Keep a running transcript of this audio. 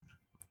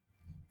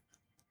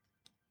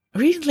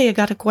recently I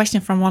got a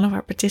question from one of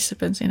our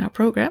participants in our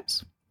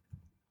programs.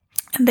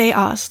 And they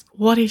asked,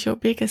 what is your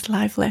biggest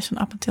life lesson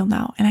up until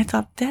now? And I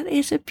thought that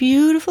is a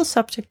beautiful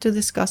subject to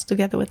discuss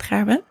together with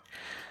Gerben.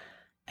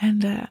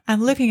 And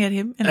I'm looking at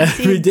him and I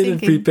see we him didn't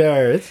thinking,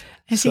 prepare it.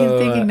 I see him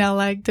thinking now,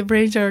 like the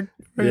brains are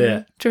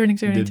turning.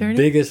 The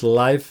biggest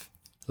life...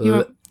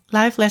 Your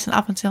life lesson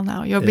up until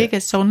now. Your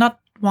biggest, so not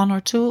one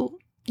or two,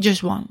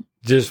 just one.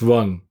 Just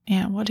one.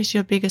 Yeah, what is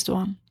your biggest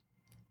one?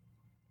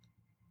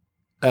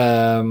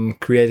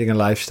 Creating a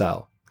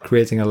lifestyle.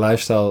 Creating a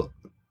lifestyle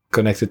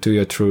connected to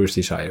your truest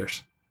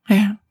desires.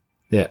 Yeah.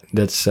 Yeah,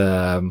 that's...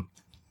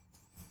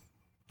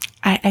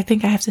 I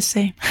think I have the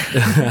same.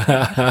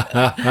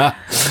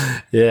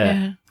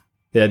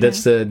 Yeah,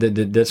 that's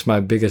that's my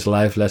biggest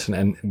life lesson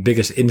and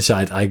biggest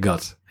insight I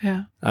got.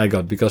 Yeah. I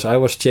got because I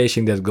was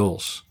chasing that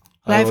goals.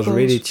 I was goals.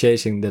 really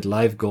chasing that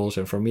life goals,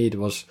 and for me it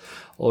was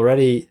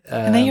already...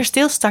 and then you're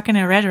still stuck in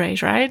a rat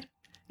race, right?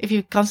 If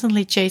you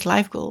constantly chase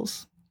life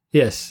goals.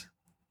 Yes.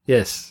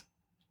 Yeah,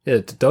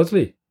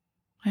 totally.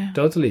 Yeah.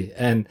 Totally.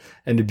 And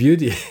the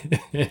beauty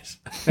is,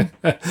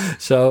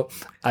 so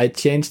I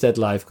changed that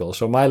life goal.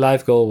 So my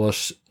life goal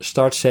was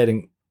start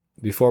sailing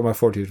before my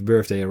 40th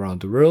birthday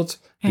around the world,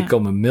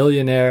 become a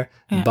millionaire,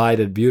 buy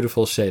that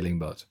beautiful sailing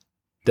boat.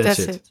 That's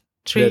it.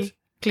 Three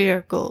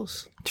clear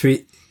goals.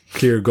 3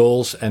 clear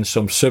goals and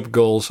some sub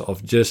goals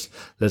of just,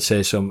 let's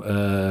say, some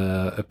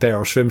a pair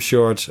of swim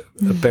shorts,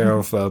 a pair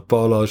of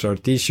polos or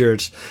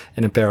t-shirts,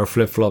 and a pair of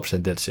flip-flops,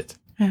 and that's it.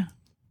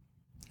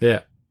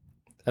 Yeah.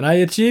 And I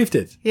achieved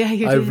it. Yeah,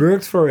 you did. I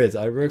worked for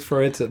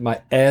it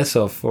my ass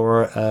off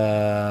for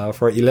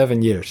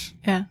 11 years.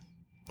 Yeah.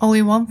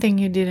 Only one thing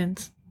you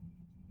didn't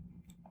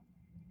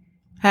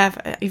have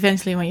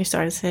eventually when you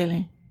started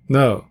sailing.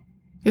 No.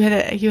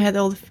 You had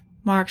all the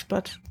marks,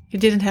 but you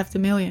didn't have the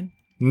million.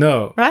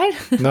 No. Right?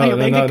 No.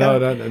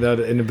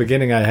 In the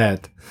beginning I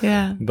had.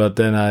 Yeah. But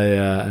then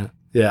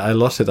I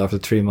lost it after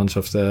 3 months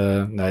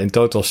in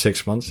total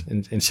 6 months.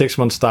 In 6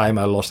 months' time,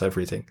 I lost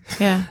everything.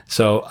 Yeah.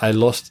 So I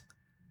lost,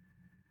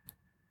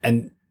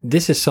 and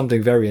this is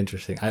something very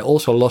interesting. I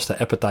also lost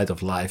the appetite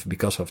of life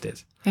because of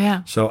this.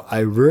 Yeah. So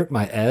I worked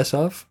my ass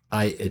off.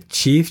 I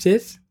achieved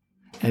it.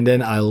 And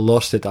then I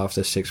lost it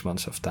after 6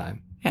 months of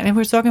time. And if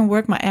we're talking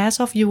work my ass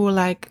off, you were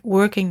like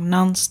working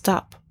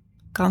non-stop.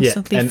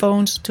 Constantly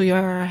phones to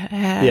your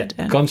head.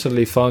 Yeah,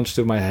 constantly phones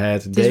to my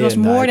head. This was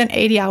more than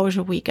 80 hours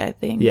a week, I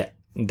think. Yeah,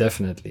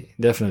 definitely.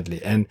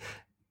 And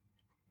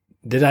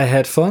did I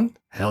had fun?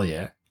 Hell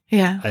yeah.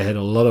 Yeah. I had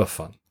a lot of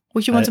fun.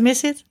 Would you want to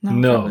miss it?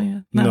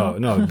 No,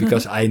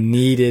 because I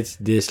needed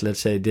this, let's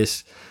say,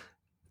 this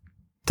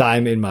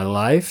time in my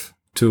life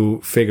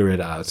to figure it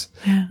out.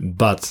 Yeah.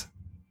 But,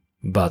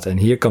 and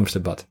here comes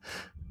the but.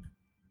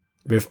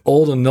 With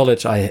all the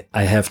knowledge I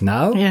have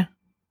now,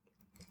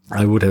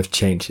 I would have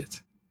changed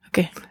it.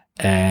 Okay.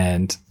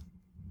 And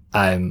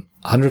I'm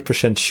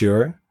 100%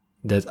 sure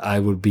that I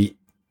would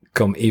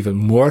become even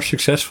more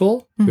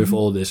successful with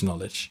all this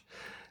knowledge.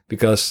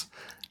 Because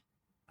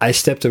I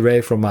stepped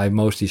away from my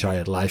most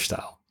desired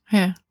lifestyle.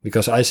 Yeah.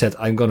 Because I said,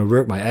 I'm going to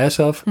work my ass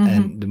off.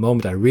 And the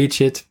moment I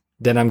reach it,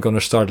 then I'm going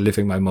to start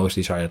living my most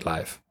desired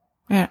life.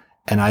 Yeah.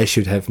 And I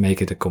should have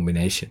make it a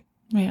combination.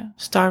 Yeah.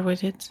 Start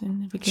with it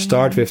in the beginning.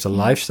 Start with the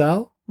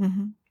lifestyle.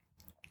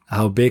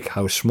 How big,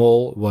 how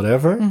small,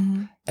 whatever.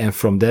 And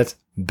from that,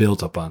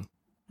 build upon.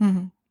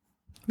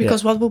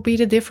 Because what would be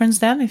the difference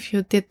then if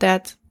you did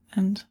that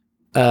and...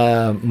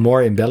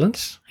 more in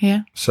balance.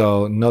 Yeah.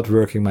 So not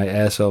working my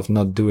ass off,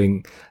 not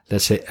doing,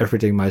 let's say,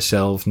 everything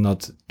myself,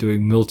 not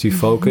doing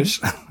multi-focus.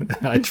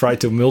 I try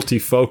to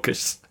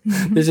multi-focus.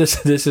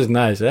 This is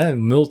nice, eh?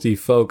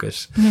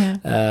 Multi-focus. Yeah.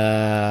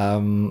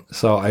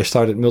 So I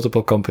started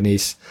multiple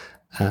companies.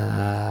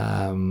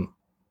 And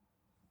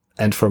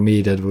for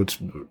me, that would...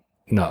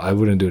 No, I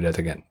wouldn't do that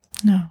again.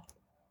 No.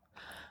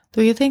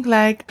 Do you think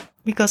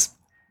because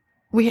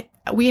we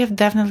have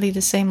definitely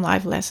the same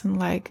life lesson,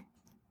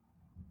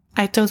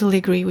 I totally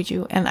agree with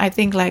you. And I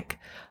think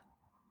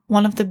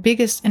one of the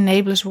biggest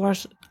enablers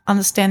was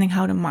understanding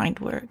how the mind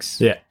works.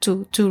 Yeah.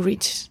 To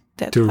reach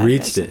that. To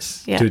reach lesson.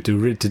 this. Yeah.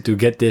 To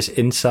get this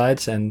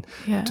insights and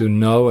to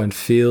know and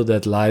feel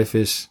that life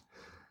is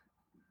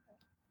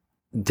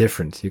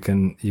different. You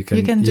can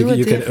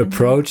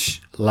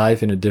approach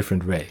life in a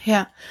different way.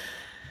 Yeah.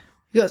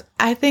 Because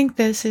I think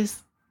this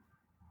is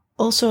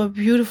also a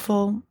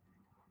beautiful,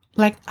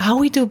 how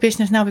we do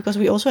business now, because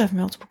we also have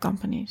multiple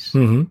companies.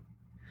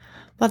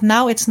 But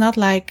now it's not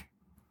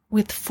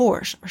with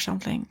force or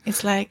something.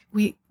 It's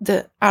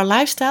our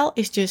lifestyle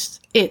is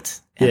just it.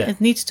 And it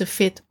needs to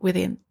fit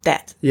within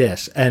that.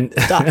 Yes. And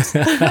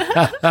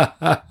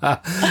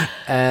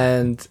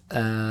and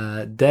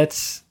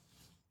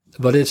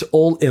but it's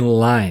all in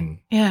line.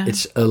 Yeah.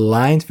 It's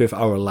aligned with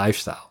our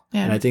lifestyle.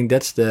 Yeah. And I think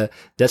that's the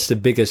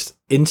biggest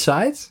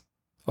insight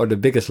or the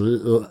biggest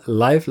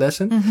life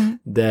lesson,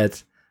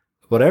 that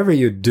whatever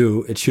you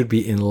do, it should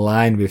be in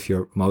line with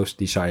your most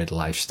desired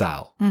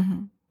lifestyle.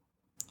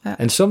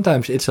 And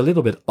sometimes it's a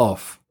little bit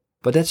off.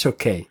 but that's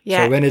okay.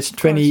 Yeah, so when it's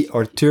 20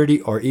 or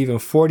 30 or even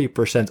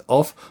 40%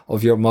 off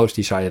of your most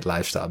desired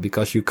lifestyle,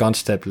 because you can't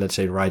step, let's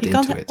say, right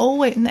into it.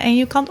 And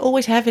you can't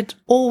always have it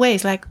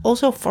always. Like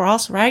also for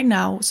us right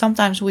now,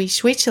 sometimes we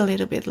switch a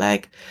little bit.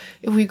 Like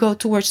if we go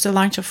towards the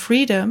launch of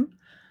Freedom,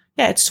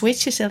 it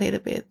switches a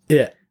little bit.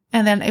 Yeah.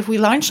 And then if we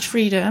launched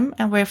Freedom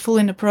and we're full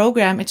in the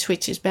program, it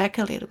switches back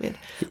a little bit.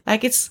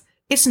 Like it's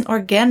an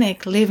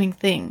organic living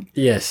thing.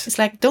 Yes. It's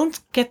like, don't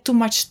get too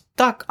much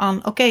stuck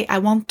on, okay, I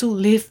want to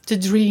live the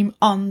dream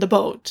on the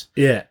boat.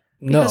 Yeah.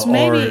 Because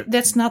maybe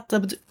that's not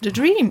the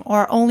dream,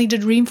 or only the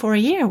dream for a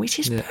year, which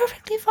is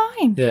perfectly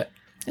fine. Yeah.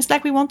 It's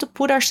like we want to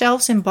put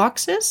ourselves in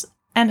boxes,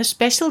 and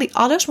especially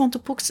others want to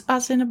put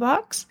us in a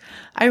box.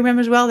 I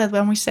remember as well that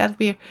when we said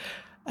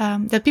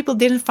that people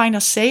didn't find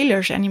us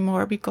sailors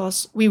anymore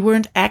because we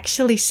weren't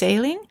actually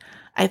sailing.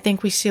 I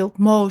think we sailed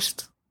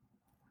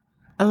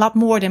a lot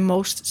more than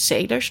most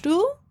sailors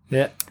do.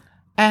 Yeah.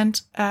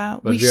 And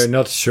but we are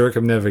not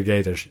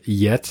circumnavigators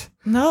yet.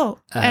 No.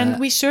 And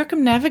we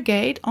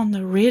circumnavigate on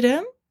the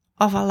rhythm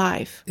of our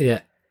life.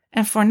 Yeah.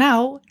 And for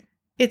now,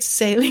 it's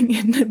sailing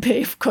in the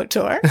Bay of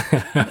Kotor.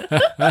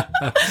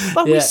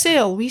 But we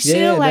sail. We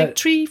sail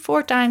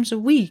 3-4 times a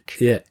week.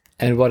 Yeah.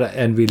 And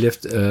we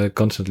lived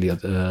constantly on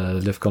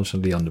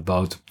the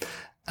boat.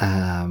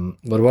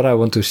 But what I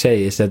want to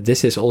say is that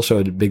this is also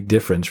a big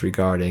difference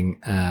regarding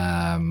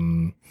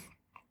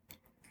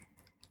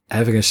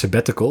having a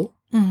sabbatical.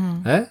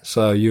 Mm-hmm.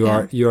 So you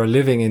are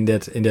living in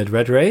that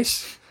rat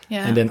race,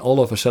 and then all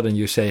of a sudden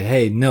you say,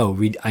 "Hey, no,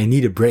 I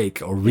need a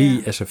break," or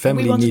we as a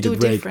family need a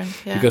break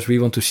because we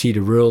want to see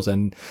the world,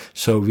 and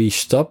so we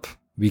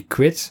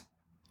quit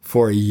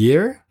for a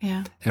year,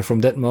 and from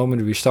that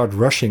moment we start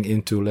rushing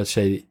into, let's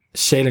say,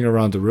 sailing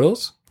around the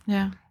world,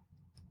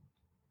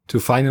 to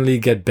finally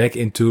get back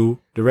into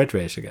the rat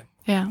race again.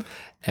 Yeah,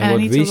 and I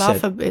need to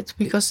laugh a bit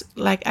because,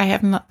 like, I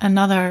have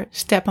another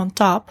step on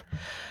top.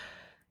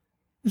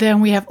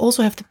 Then we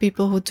also have the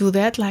people who do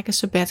that, like a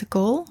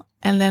sabbatical,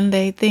 and then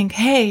they think,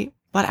 hey,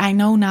 but I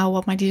know now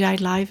what my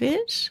desired life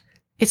is.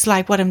 It's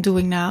like what I'm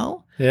doing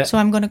now. Yeah. So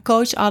I'm going to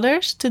coach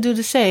others to do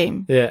the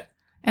same. Yeah.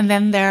 And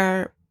then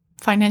their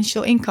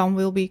financial income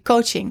will be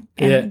coaching,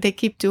 and they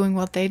keep doing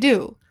what they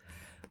do,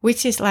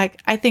 which is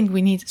like, I think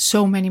we need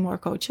so many more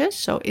coaches.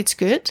 So it's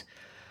good.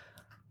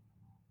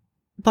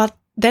 But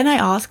then I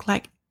ask,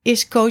 like,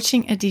 is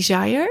coaching a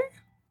desire?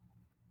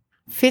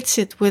 Fits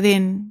it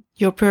within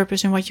your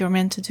purpose and what you're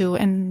meant to do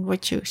and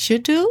what you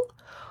should do?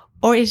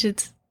 Or is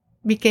it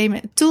became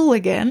a tool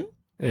again?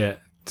 Yeah,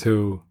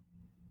 to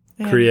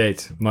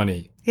create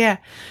money. Yeah,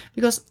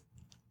 because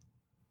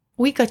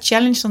we got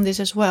challenged on this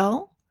as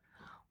well.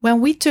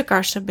 When we took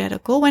our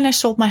sabbatical, when I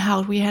sold my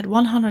house, we had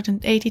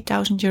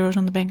 180,000 euros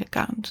on the bank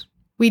account.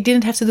 We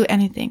didn't have to do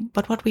anything.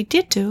 But what we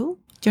did do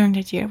during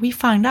that year, we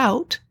found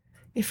out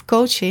if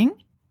coaching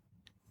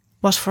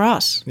was for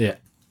us. Yeah.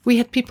 We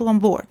had people on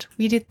board.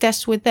 We did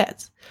tests with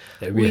that.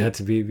 Yeah,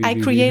 I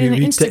created an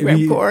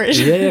Instagram course.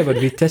 Yeah, but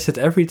we tested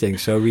everything.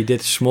 So we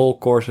did small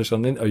courses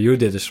or you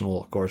did a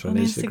small course on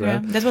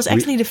Instagram. That was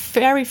actually the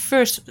very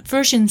first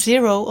version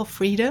 0 of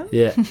Freedom.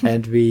 Yeah,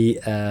 and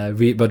we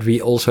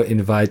also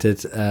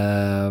invited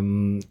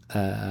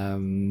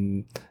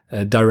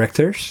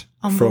directors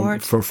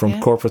from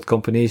corporate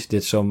companies.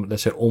 Did some,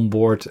 let's say,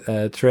 onboard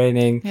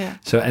training. Yeah.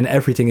 So and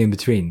everything in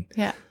between.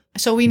 Yeah.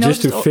 So we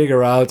noticed just to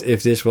figure out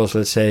if this was,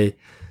 let's say,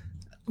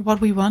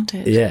 what we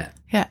wanted. Yeah.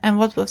 Yeah. And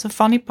what was the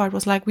funny part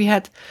was, like, we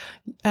had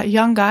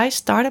young guys,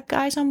 startup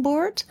guys on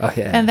board. Oh,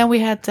 yeah. And then we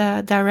had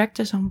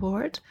directors on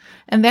board.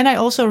 And then I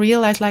also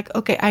realized, like,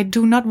 okay, I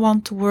do not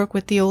want to work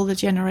with the older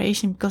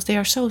generation because they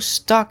are so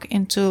stuck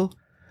into,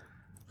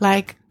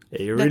 like,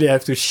 you really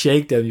have to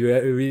shake them. You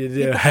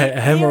really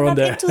hammer on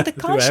their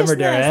hammer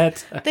their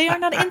head. They are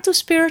not into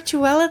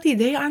spirituality.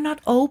 They are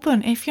not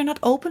open. If you're not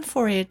open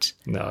for it,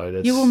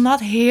 you will not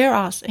hear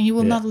us and you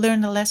will not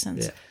learn the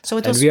lessons. Yeah. So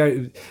it was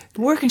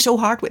working so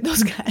hard with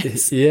those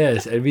guys.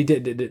 Yes, and we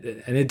did,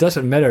 and it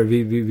doesn't matter.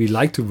 We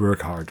like to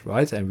work hard,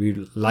 right? And we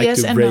like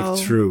to break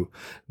through,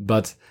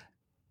 but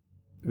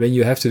when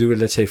you have to do it,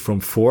 let's say, from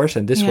force,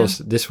 and this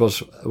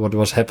was what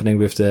was happening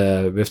with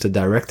the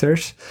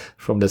directors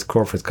from that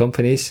corporate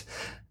companies.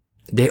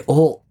 They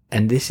all,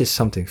 and this is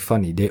something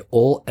funny, they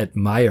all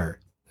admire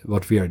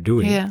what we are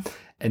doing,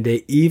 and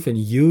they even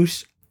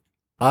use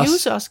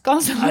us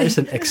constantly as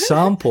an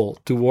example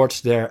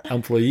towards their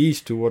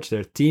employees, towards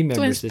their team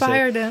members, to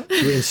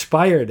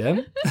inspire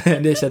them.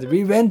 And they said,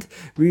 we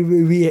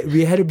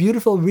had a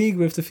beautiful week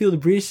with the Feel the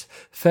Breeze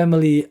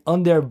family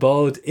on their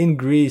boat in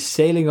Greece,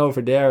 sailing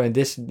over there, and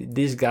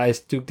these guys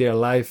took their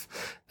life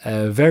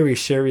very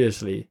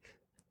seriously.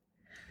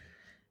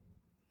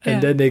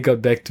 And then they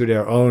got back to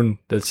their own,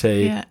 let's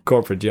say,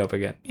 corporate job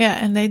again. Yeah,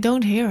 and they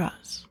don't hear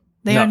us.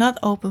 They are not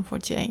open for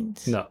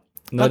change. No,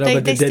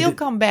 but they still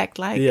come back,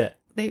 like... Yeah.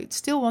 They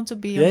still want to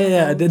be on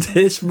the boat.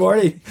 This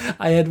morning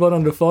I had one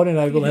on the phone and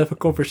I will have a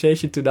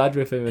conversation tonight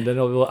with him, and then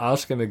I will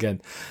ask him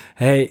again,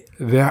 hey,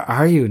 where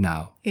are you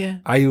now? Yeah.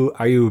 Are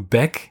you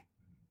back?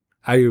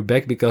 Are you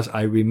back? Because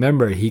I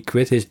remember he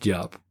quit his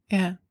job.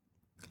 Yeah.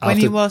 When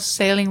he was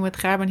sailing with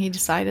Gerben, he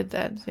decided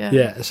that. Yeah.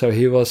 Yeah. So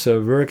he was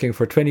working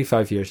for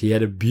 25 years. He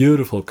had a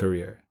beautiful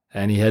career.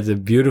 And he had a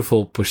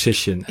beautiful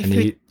position.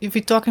 If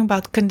we're talking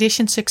about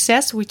conditioned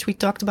success, which we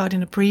talked about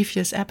in a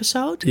previous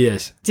episode,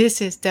 yes,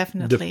 this is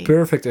definitely the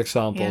perfect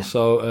example. Yeah.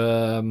 So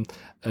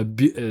a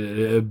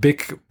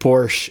big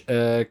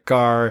Porsche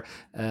car,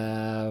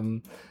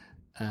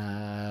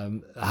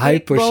 high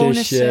big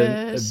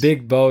position,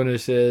 big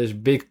bonuses,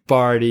 big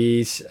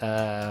parties,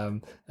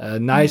 a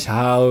nice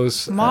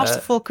house,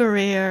 masterful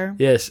career.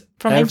 Yes,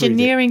 from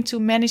engineering to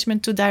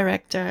management to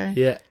director.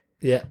 Yeah.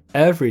 Yeah,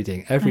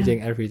 everything.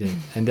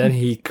 And then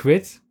he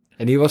quit.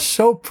 And he was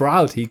so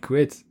proud he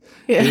quit.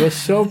 Yeah. He was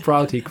so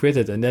proud he quit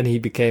it. And then he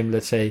became,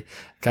 let's say,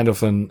 kind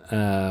of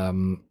a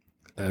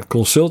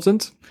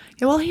consultant.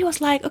 Yeah, well, he was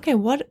like, okay,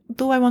 what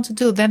do I want to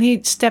do? Then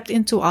he stepped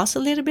into us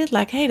a little bit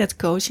like, hey, that's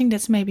coaching.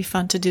 That's maybe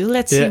fun to do.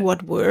 Let's see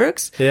what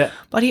works. Yeah.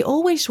 But he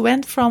always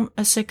went from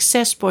a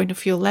success point of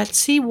view. Let's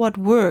see what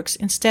works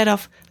instead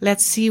of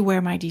let's see where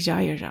my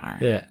desires are.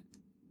 Yeah.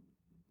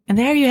 And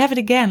there you have it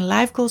again,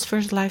 life goals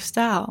versus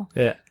lifestyle.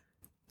 Yeah.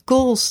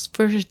 Goals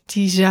versus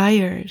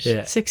desires.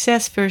 Yeah.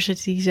 Success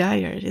versus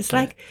desires. It's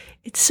like,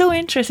 it's so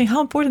interesting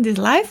how important this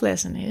life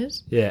lesson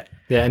is. Yeah.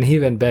 Yeah. And he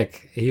went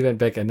back.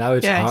 And now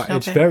it's hard.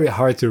 It's very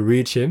hard to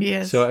reach him.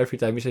 Yes. So every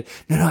time he says,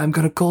 no, I'm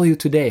going to call you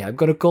today.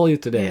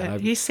 Yeah.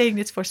 He's saying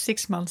this for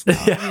 6 months now.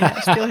 I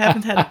still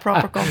haven't had a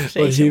proper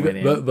conversation with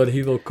him. But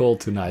he will call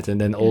tonight. And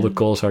then all the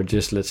calls are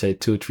just, let's say,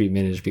 2-3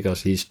 minutes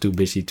because he's too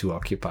busy, too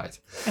occupied.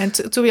 And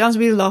to be honest,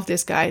 we love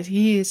this guy.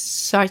 He is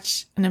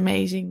such an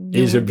amazing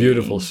He's a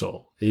beautiful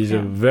soul. He's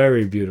a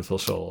very beautiful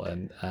soul,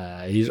 and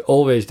he's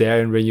always there.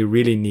 And when you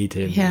really need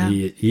him,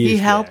 he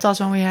helped us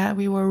when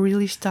we were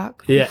really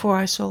stuck before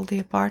I sold the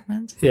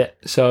apartment. Yeah,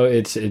 so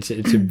it's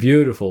a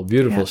beautiful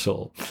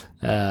soul.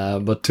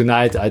 But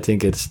tonight, I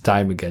think it's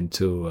time again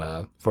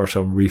for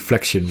some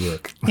reflection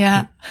work.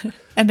 Yeah,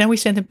 and then we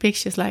sent him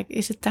pictures like,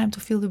 "Is it time to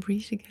feel the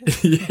breeze again?"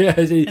 Yeah,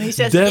 and he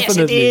says,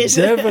 definitely, "Yes,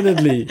 it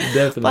is."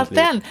 definitely. But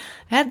then,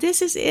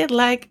 this is it.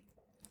 Like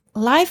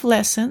life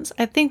lessons,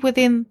 I think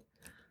within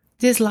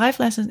this life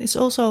lesson is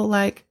also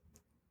like,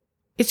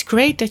 it's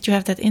great that you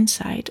have that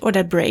insight or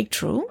that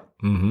breakthrough.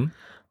 Mm-hmm.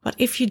 But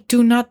if you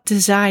do not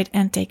decide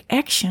and take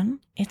action,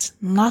 it's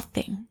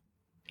nothing.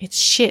 It's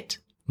shit.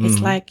 Mm-hmm.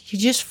 It's like you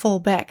just fall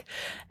back.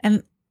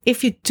 And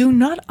if you do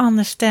not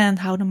understand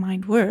how the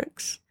mind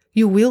works,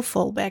 you will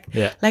fall back.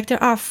 Yeah. Like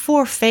there are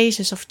 4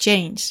 phases of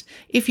change.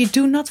 If you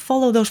do not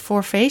follow those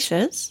 4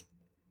 phases,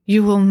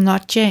 you will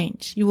not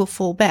change. You will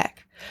fall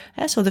back.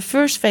 So the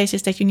first phase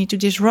is that you need to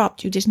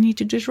disrupt. You just need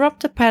to disrupt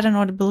the pattern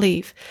or the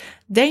belief.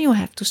 Then you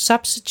have to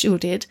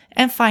substitute it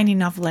and find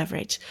enough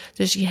leverage.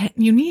 So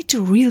you need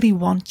to really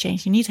want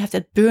change. You need to have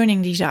that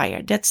burning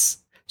desire.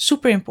 That's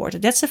super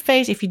important. That's a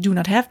phase. If you do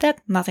not have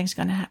that, nothing's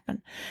going to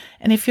happen.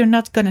 And if you're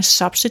not going to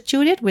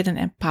substitute it with an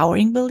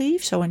empowering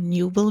belief, so a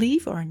new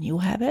belief or a new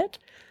habit,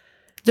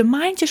 the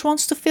mind just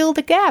wants to fill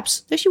the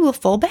gaps. So you will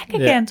fall back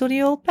again to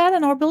the old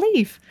pattern or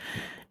belief.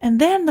 And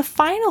then the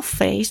final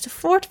phase, the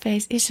 4th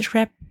phase, is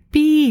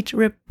repeat.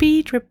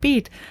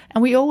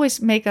 And we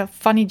always make a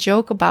funny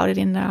joke about it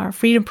in our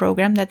freedom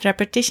program that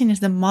repetition is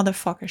the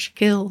motherfucker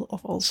skill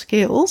of all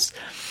skills.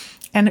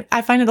 And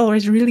I find it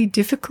always really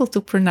difficult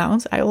to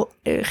pronounce.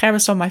 Gerben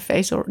saw my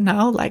face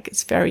now, like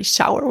it's very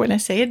sour when I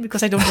say it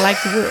because I don't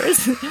like the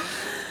words.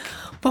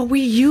 But we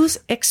use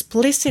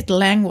explicit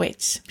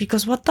language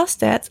because what does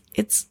that?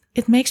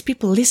 It makes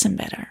people listen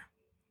better.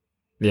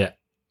 Yeah.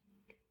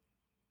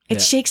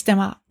 It shakes them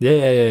up.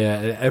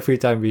 Yeah. Every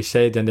time we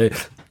say it, then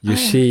you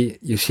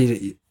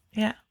see.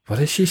 Yeah. What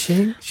is she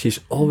saying? She's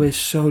always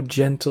so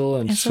gentle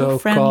and so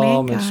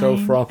calm and so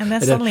from. And then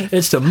suddenly,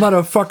 it's the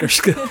motherfucker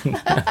skill.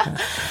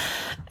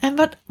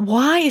 But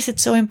why is it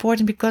so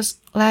important? Because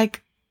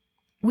like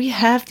we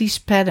have these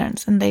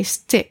patterns and they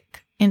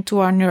stick into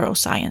our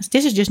neuroscience.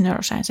 This is just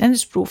neuroscience and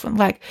it's proven.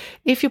 Like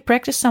if you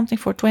practice something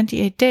for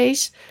 28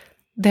 days,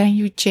 then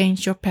you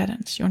change your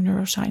patterns, your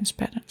neuroscience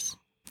patterns.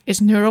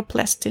 It's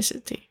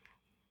neuroplasticity.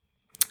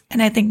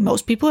 And I think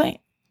most people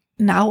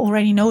now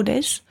already know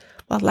this.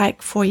 But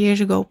like 4 years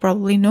ago,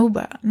 probably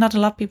not a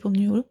lot of people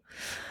knew.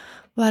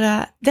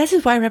 But that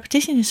is why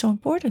repetition is so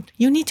important.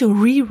 You need to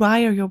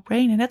rewire your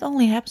brain. And that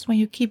only happens when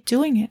you keep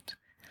doing it.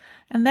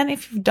 And then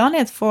if you've done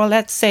it for,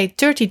 let's say,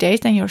 30 days,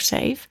 then you're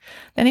safe.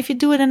 Then if you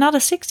do it another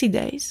 60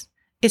 days,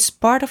 it's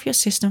part of your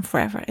system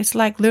forever. It's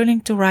like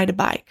learning to ride a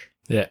bike.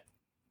 Yeah.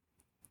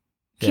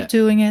 Keep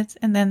doing it,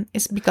 and then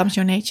it becomes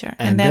your nature.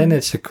 And then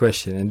it's a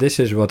question. And this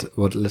is what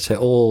let's say,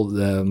 all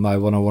my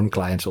one-on-one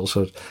clients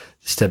also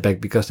step back,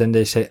 because then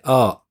they say,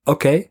 oh,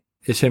 okay,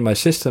 it's in my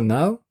system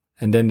now.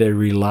 And then they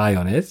rely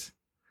on it.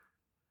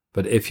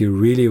 But if you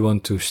really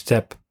want to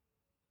step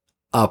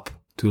up,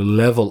 to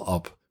level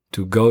up,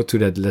 to go to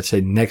that, let's say,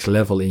 next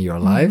level in your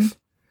life,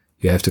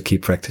 you have to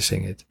keep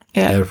practicing it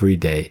every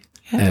day,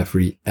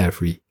 every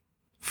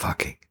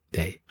fucking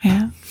day.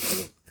 Yeah.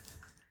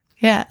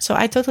 Yeah, so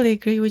I totally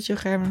agree with you,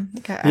 Gerben.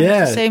 I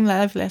have the same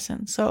life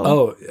lesson.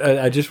 So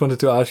I just wanted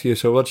to ask you,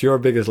 so what's your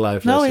biggest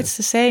life lesson? No, it's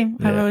the same.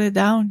 I wrote it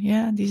down.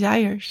 Yeah,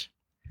 desires.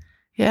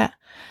 Yeah.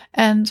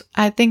 And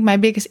I think my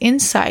biggest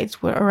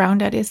insights were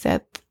around that is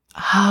that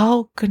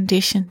how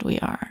conditioned we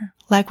are.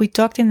 Like we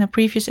talked in the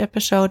previous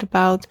episode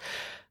about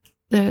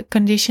the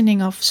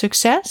conditioning of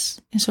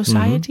success in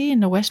society, in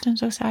the Western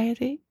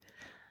society.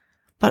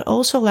 But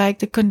also like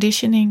the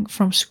conditioning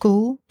from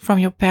school, from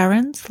your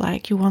parents,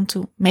 like you want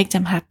to make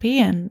them happy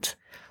and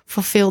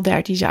fulfill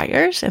their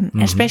desires. And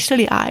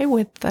especially I,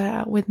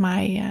 with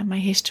my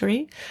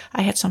history,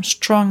 I had some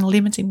strong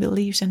limiting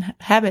beliefs and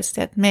habits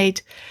that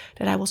made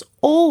that I was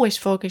always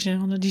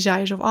focusing on the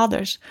desires of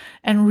others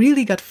and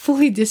really got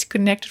fully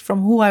disconnected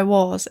from who I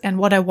was and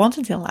what I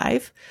wanted in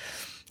life.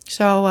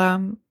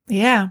 So,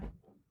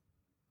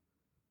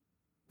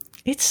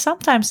 it's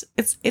sometimes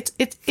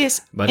it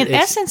is but in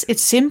essence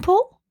it's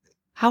simple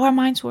how our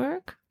minds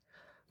work,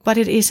 but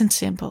it isn't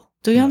simple.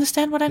 Do you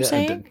understand what I'm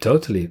saying?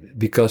 Totally,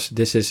 because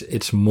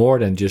it's more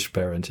than just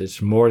parents.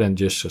 It's more than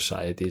just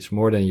society. It's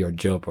more than your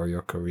job or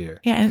your career.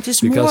 Yeah, and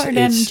it's more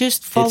than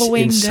just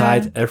following. It's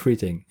inside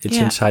everything. It's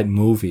inside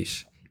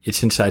movies.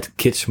 It's inside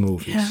kids'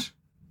 movies. Yeah.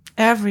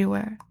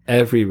 Everywhere.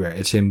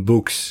 It's in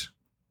books.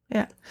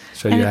 Yeah.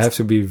 So you have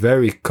to be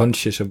very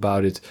conscious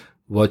about it.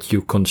 What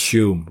you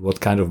consume,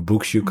 what kind of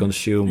books you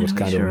consume, what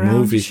kind of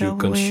movies you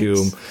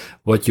consume,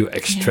 what you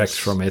extract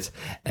from it.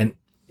 And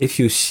if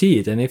you see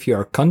it and if you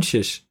are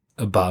conscious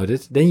about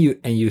it, then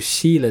you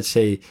see, let's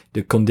say,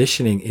 the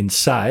conditioning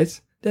inside,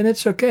 then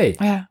it's okay.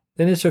 Yeah.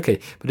 Then it's okay.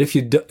 But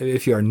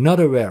if you are not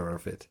aware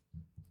of it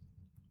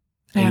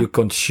and you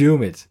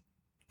consume it,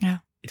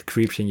 it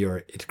creeps in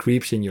your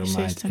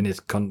mind and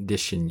it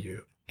conditions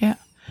you. Yeah.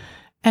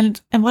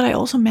 And what I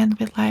also meant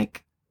with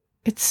like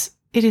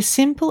it is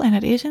simple and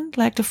it isn't.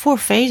 Like the 4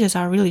 phases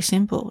are really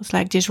simple. It's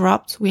like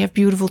disrupt. We have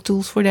beautiful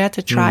tools for that.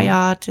 The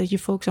triad, you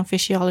focus on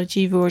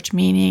physiology, words,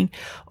 meaning,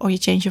 or you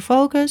change your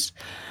focus.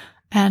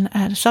 And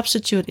the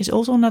substitute is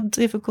also not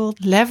difficult.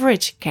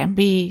 Leverage can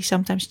be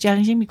sometimes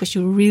challenging because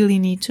you really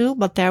need to.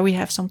 But there we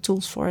have some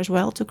tools for as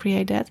well to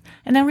create that.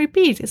 And then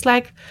repeat. It's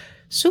like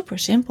super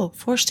simple.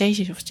 4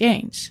 stages of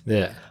change.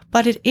 Yeah.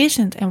 But it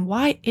isn't. And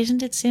why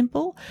isn't it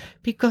simple?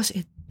 Because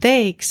it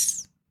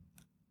takes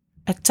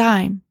a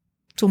time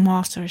to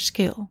master a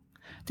skill.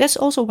 That's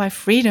also why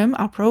Freedom,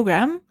 our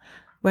program,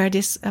 where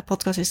this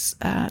podcast is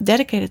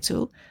dedicated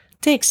to,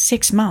 takes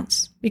 6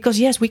 months. Because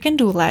yes, we can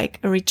do like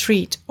a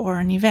retreat or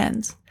an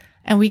event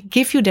and we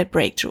give you that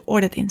breakthrough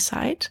or that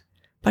insight,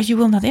 but you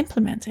will not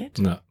implement it.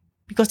 No.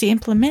 Because the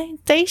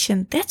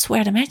implementation, that's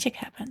where the magic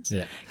happens.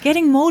 Yeah.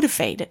 Getting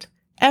motivated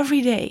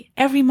every day,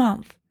 every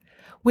month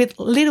with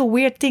little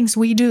weird things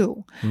we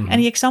do and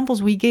the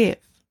examples we give.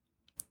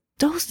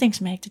 Those things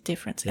make the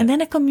difference. Yeah. And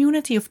then a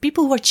community of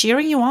people who are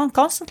cheering you on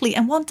constantly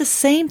and want the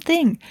same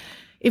thing.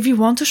 If you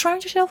want to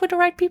surround yourself with the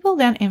right people,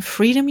 then in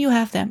Freedom you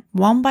have them.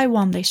 One by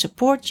one, they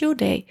support you,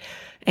 they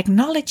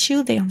acknowledge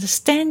you, they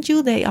understand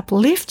you, they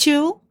uplift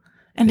you,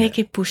 and they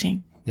keep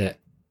pushing. Yeah.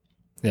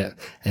 Yeah.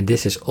 And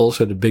this is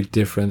also the big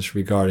difference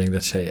regarding,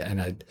 let's say,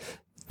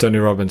 Tony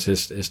Robbins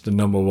is the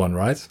number one,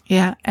 right?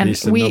 Yeah. And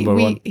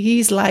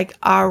he's like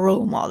our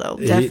role model,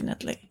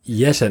 definitely.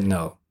 Yes and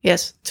no.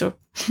 Yes, true.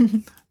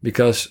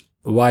 Because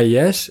why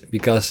yes?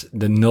 Because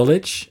the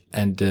knowledge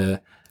and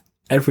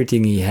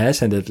everything he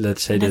has, and that,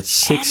 let's say, that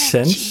sixth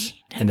sense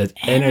and that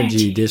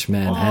energy this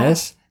man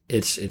has,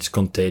 it's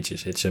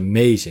contagious. It's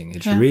amazing.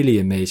 It's really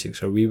amazing.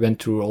 So we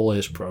went through all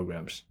his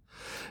programs.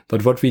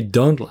 But what we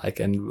don't like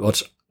and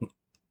what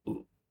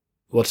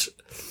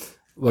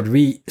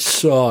we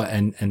saw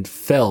and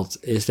felt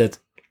is that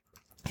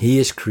he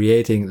is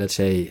creating, let's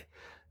say,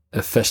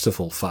 a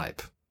festival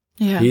vibe.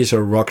 Yeah. He is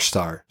a rock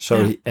star.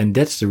 So, and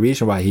that's the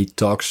reason why he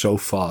talks so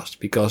fast,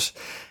 because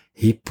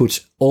he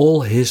puts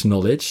all his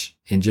knowledge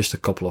in just a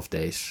couple of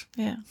days.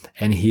 Yeah.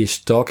 And he is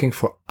talking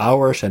for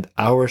hours and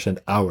hours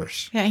and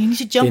hours. Yeah, you need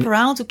to jump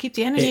around to keep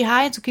the energy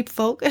high, to keep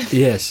focused.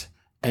 Yes.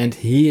 And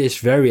he is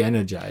very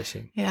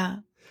energizing. Yeah.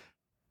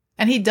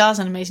 And he does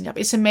an amazing job.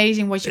 It's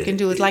amazing what you can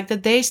do. It's like the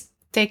days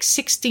take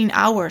 16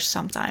 hours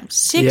sometimes.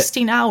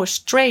 16 hours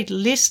straight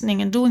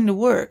listening and doing the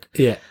work.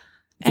 Yeah.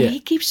 And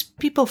he keeps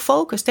people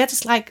focused. That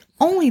is like,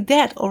 only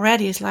that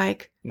already is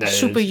like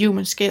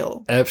superhuman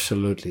skill.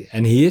 Absolutely.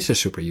 And he is a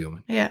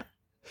superhuman. Yeah.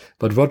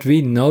 But what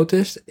we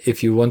noticed,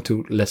 if you want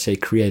to, let's say,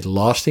 create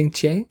lasting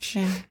change,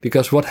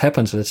 because what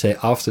happens, let's say,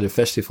 after the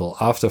festival,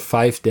 after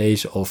 5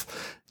 days of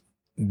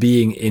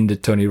being in the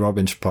Tony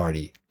Robbins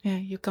party. Yeah,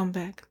 you come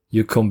back.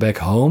 You come back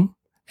home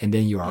and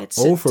then you are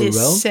overwhelmed. It's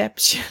a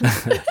deception.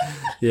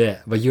 Yeah,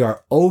 but you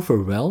are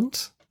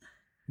overwhelmed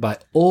by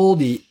all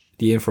the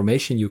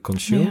information you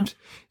consumed. Yeah.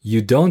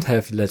 You don't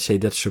have, let's say,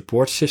 that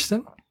support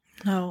system.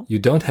 No. You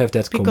don't have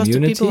that community.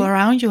 Because the people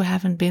around you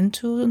haven't been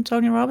to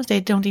Tony Robbins. They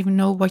don't even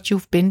know what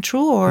you've been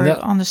through or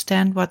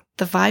understand what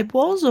the vibe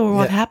was or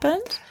what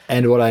happened.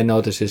 And what I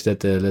noticed is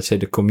that, let's say,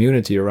 the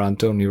community around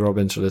Tony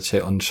Robbins, let's say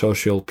on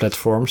social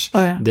platforms,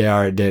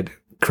 they're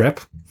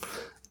crap,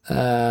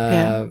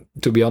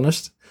 to be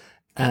honest.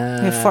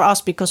 For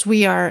us, because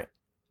we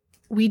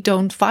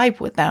don't vibe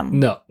with them.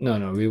 No.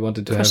 We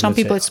wanted to have. For some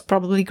people, it's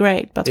probably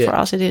great, but for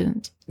us, it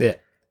isn't. Yeah.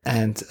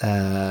 And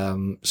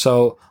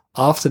so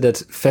after that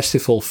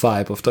festival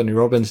vibe of Tony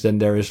Robbins, then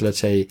there is, let's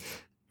say,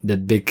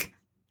 that big...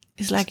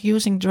 It's like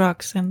using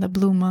drugs and the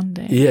Blue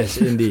Monday. Yes,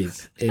 indeed.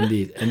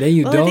 Indeed. And then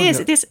you well, don't...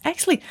 It is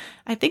actually,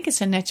 I think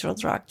it's a natural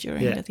drug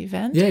during that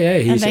event. Yeah,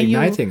 he's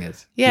igniting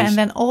it. Yeah, and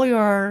then all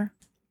your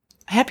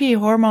happy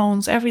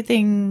hormones,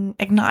 everything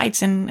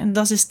ignites and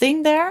does its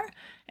thing there.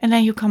 And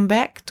then you come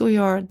back to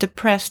your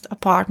depressed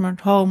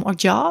apartment, home, or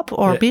job,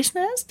 or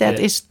business that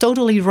is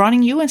totally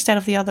running you instead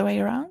of the other way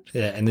around.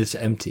 Yeah, and it's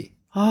empty.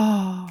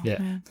 Oh, yeah.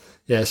 Man.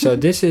 Yeah, so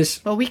this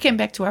is... Well, we came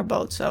back to our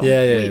boat, so...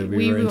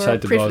 we were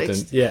inside the boat.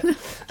 And,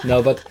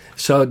 no, but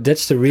so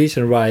that's the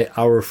reason why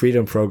our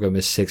freedom program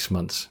is 6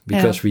 months.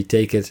 Because we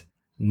take it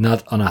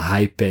not on a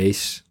high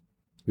pace.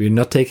 We're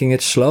not taking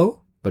it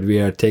slow, but we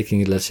are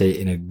taking it, let's say,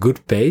 in a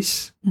good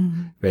pace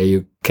where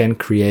you can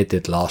create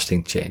that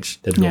lasting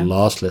change that will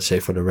last, let's say,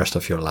 for the rest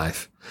of your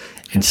life.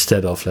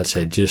 Instead of, let's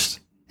say, just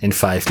in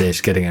 5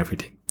 days getting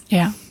everything.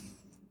 Yeah.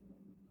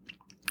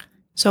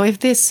 So if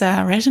this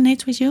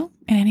resonates with you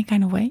in any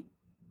kind of way,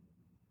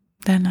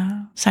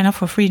 then sign up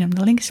for Freedom.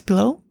 The link is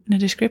below in the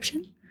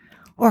description.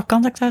 Or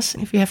contact us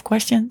if you have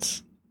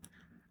questions.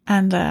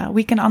 And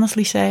we can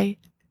honestly say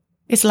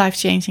it's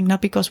life-changing.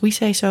 Not because we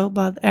say so,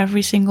 but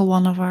every single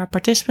one of our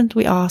participants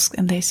we asked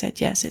and they said,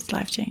 yes, it's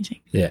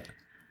life-changing. Yeah.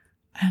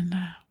 And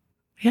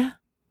yeah.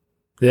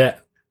 Yeah.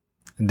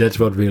 That's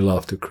what we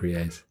love to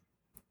create.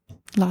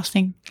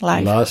 Lasting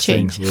life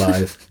change.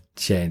 Life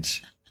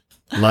change.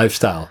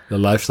 Lifestyle. The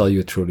lifestyle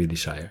you truly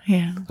desire.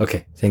 Yeah.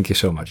 Okay. Thank you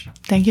so much.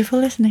 Thank you for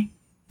listening.